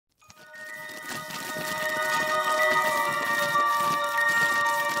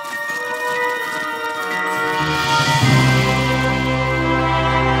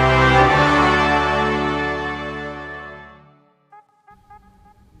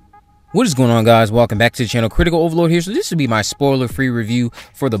What is going on, guys? Welcome back to the channel. Critical Overlord here. So this will be my spoiler-free review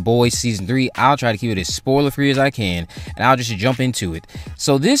for The Boys Season 3. I'll try to keep it as spoiler-free as I can, and I'll just jump into it.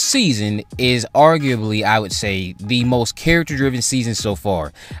 So this season is arguably, I would say, the most character-driven season so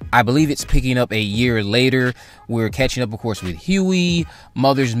far. I believe it's picking up a year later. We're catching up, of course, with Hughie,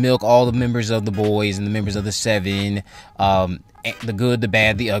 Mother's Milk, all the members of The Boys, and the members of the Seven, the good, the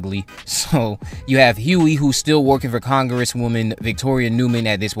bad, the ugly. So you have Hughie, who's still working for Congresswoman Victoria Newman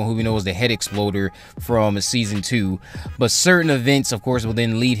at this one, who we know is the head exploder from season 2. But certain events, of course, will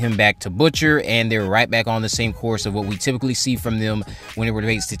then lead him back to Butcher, and they're right back on the same course of what we typically see from them when it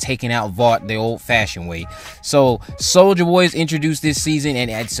relates to taking out Vought the old-fashioned way. So Soldier Boy is introduced this season, and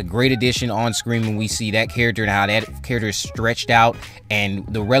it's a great addition on screen when we see that character and how that character is stretched out and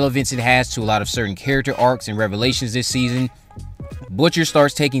the relevance it has to a lot of certain character arcs and revelations this season. Butcher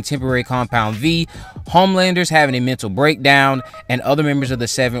starts taking temporary Compound V, Homelander's having a mental breakdown, and other members of the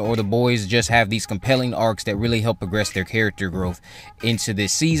Seven or the Boys just have these compelling arcs that really help progress their character growth into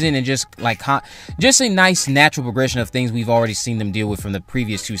this season, and just a nice natural progression of things we've already seen them deal with from the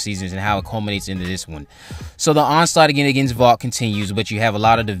previous 2 seasons and how it culminates into this one. So the onslaught again against Vought continues, but you have a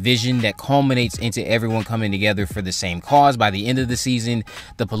lot of division that culminates into everyone coming together for the same cause by the end of the season.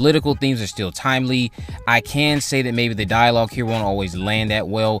 The political themes are still timely. I can say that maybe the dialogue here won't always land that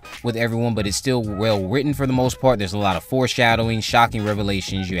well with everyone, but it's still well written for the most part. There's a lot of foreshadowing, shocking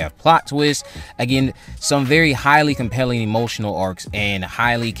revelations. You have plot twists, again, some very highly compelling emotional arcs and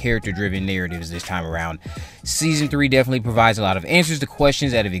highly character driven narratives this time around. Season 3 definitely provides a lot of answers to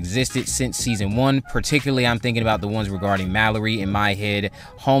questions that have existed since season 1. Particularly, I'm thinking about the ones regarding Mallory in my head,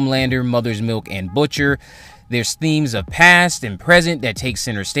 Homelander, Mother's Milk, and Butcher. There's themes of past and present that take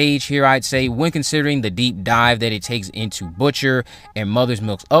center stage here, I'd say, when considering the deep dive that it takes into Butcher and Mother's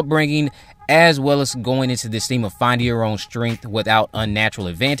Milk's upbringing, as well as going into this theme of finding your own strength without unnatural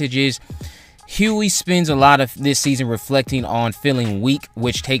advantages. Hughie spends a lot of this season reflecting on feeling weak,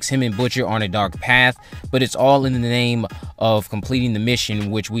 which takes him and Butcher on a dark path, but it's all in the name of completing the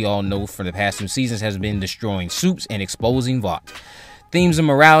mission, which we all know for the past 2 seasons has been destroying Supes and exposing Vought. Themes of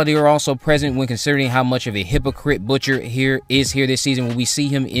morality are also present when considering how much of a hypocrite Butcher is here this season when we see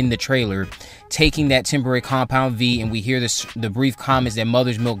him in the trailer taking that temporary Compound V, and we hear the brief comments that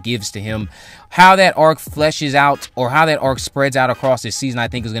Mother's Milk gives to him. How that arc fleshes out, or how that arc spreads out across this season, I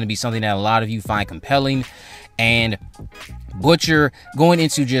think is going to be something that a lot of you find compelling. And Butcher, going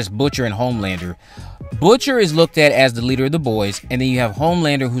into just Butcher and Homelander. Butcher is looked at as the leader of the Boys, and then you have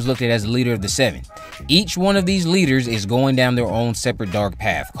Homelander, who's looked at as the leader of the Seven. Each one of these leaders is going down their own separate dark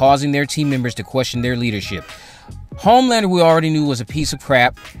path, causing their team members to question their leadership. Homelander, we already knew, was a piece of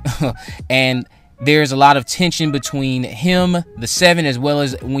crap, and there's a lot of tension between him, the Seven, as well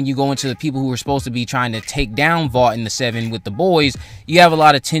as when you go into the people who are supposed to be trying to take down Vought and the Seven with the Boys. You have a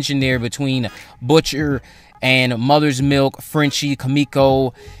lot of tension there between Butcher and Mother's Milk, Frenchie,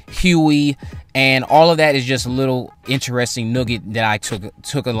 Kamiko, Hughie, and all of that is just a little interesting nugget that I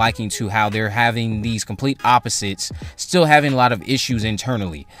took a liking to, how they're having these complete opposites, still having a lot of issues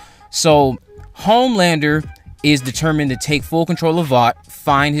internally. So Homelander is determined to take full control of Vought,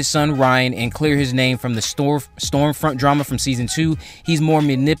 find his son Ryan, and clear his name from the Stormfront drama from season 2. He's more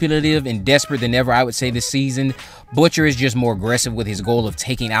manipulative and desperate than ever, I would say, this season. Butcher is just more aggressive with his goal of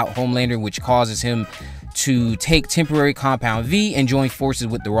taking out Homelander, which causes him to take temporary Compound V and join forces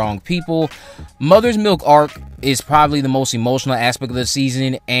with the wrong people. Mother's Milk arc is probably the most emotional aspect of the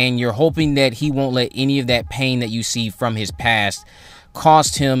season, and you're hoping that he won't let any of that pain that you see from his past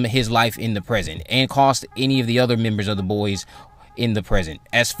cost him his life in the present, and cost any of the other members of the Boys in the present.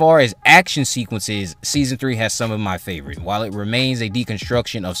 As far as action sequences, season 3 has some of my favorite. While it remains a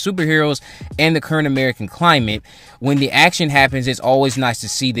deconstruction of superheroes and the current American climate, when the action happens, it's always nice to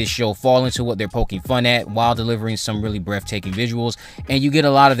see this show fall into what they're poking fun at while delivering some really breathtaking visuals, and you get a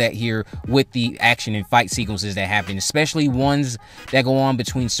lot of that here with the action and fight sequences that happen, especially ones that go on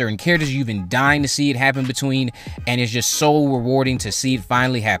between certain characters you've been dying to see it happen between, and it's just so rewarding to see it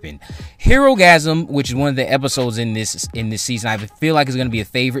finally happen. Herogasm, which is one of the episodes in this season, I feel like it's going to be a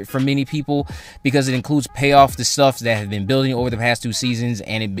favorite for many people because it includes payoff to stuff that have been building over the past 2 seasons,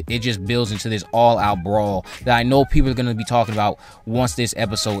 and it just builds into this all-out brawl that I know people are going to be talking about once this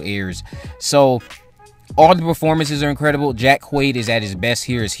episode airs. So all the performances are incredible. Jack Quaid is at his best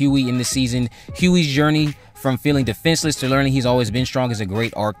here as Hughie in this season. Hughie's journey from feeling defenseless to learning he's always been strong is a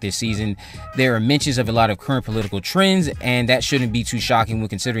great arc this season. There are mentions of a lot of current political trends, and that shouldn't be too shocking when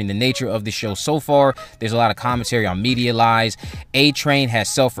considering the nature of the show so far. There's a lot of commentary on media lies. A-Train has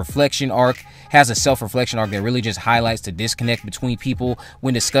a self-reflection arc that really just highlights the disconnect between people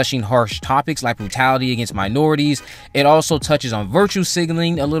when discussing harsh topics like brutality against minorities. It also touches on virtue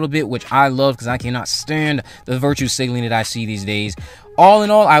signaling a little bit, which I love because I cannot stand the virtue signaling that I see these days. All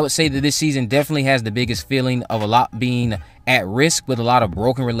in all, I would say that this season definitely has the biggest feeling of a lot being at risk, with a lot of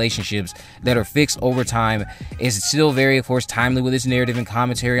broken relationships that are fixed over time. It's still very, of course, timely with its narrative and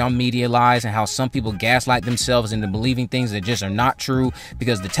commentary on media lies and how some people gaslight themselves into believing things that just are not true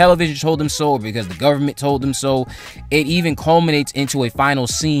because the television told them so or because the government told them so. It even culminates into a final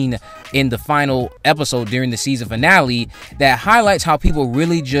scene in the final episode during the season finale that highlights how people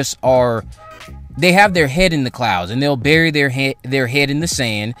really just are. They have their head in the clouds and they'll bury their head in the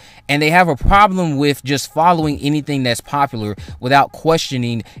sand, and they have a problem with just following anything that's popular without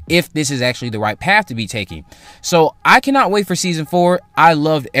questioning if this is actually the right path to be taking. So I cannot wait for season 4. I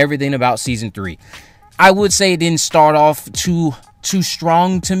loved everything about season 3. I would say it didn't start off too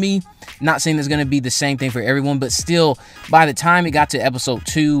strong to me. Not saying it's going to be the same thing for everyone, but still, by the time it got to episode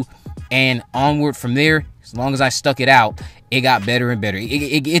 2 and onward from there, as long as I stuck it out, it got better and better.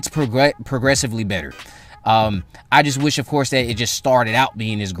 It's progressively better. I just wish, of course, that it just started out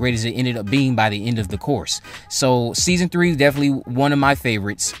being as great as it ended up being by the end of the course. So season 3 is definitely one of my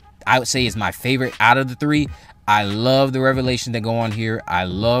favorites. I would say it's my favorite out of the 3. I love the revelations that go on here. I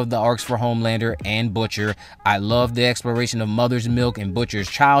love the arcs for Homelander and Butcher. I love the exploration of Mother's Milk and Butcher's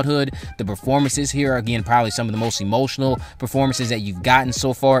childhood. The performances here are, again, probably some of the most emotional performances that you've gotten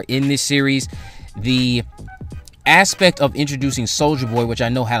so far in this series. The aspect of introducing Soldier Boy, which I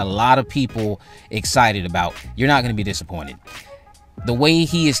know had a lot of people excited about, you're not going to be disappointed. The way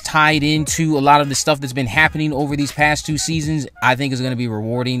he is tied into a lot of the stuff that's been happening over these past 2 seasons, I think is going to be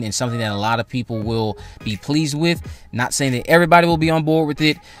rewarding and something that a lot of people will be pleased with. Not saying that everybody will be on board with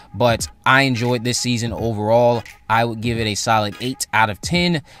it, but I enjoyed this season overall. I would give it a solid 8 out of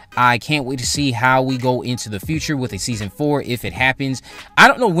 10. I can't wait to see how we go into the future with a season 4 if it happens. I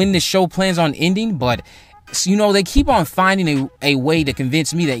don't know when this show plans on ending, but you know, they keep on finding a way to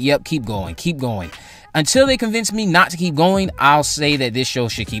convince me that, yep, keep going. Until they convince me not to keep going, I'll say that this show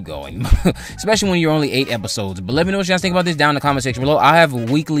should keep going, especially when you're only 8 episodes. But let me know what you guys think about this down in the comment section below. I have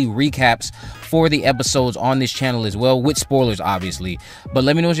weekly recaps for the episodes on this channel as well, with spoilers, obviously. But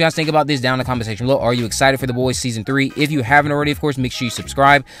let me know what you guys think about this down in the comment section below. Are you excited for The Boys Season 3? If you haven't already, of course, make sure you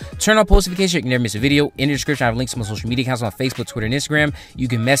subscribe. Turn on post notifications so you can never miss a video. In the description, I have links to my social media accounts on Facebook, Twitter, and Instagram. You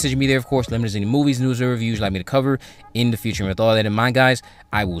can message me there, of course. Let me know if there's any movies, news, or reviews you'd like me to cover in the future. And with all that in mind, guys,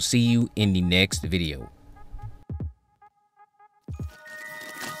 I will see you in the next video.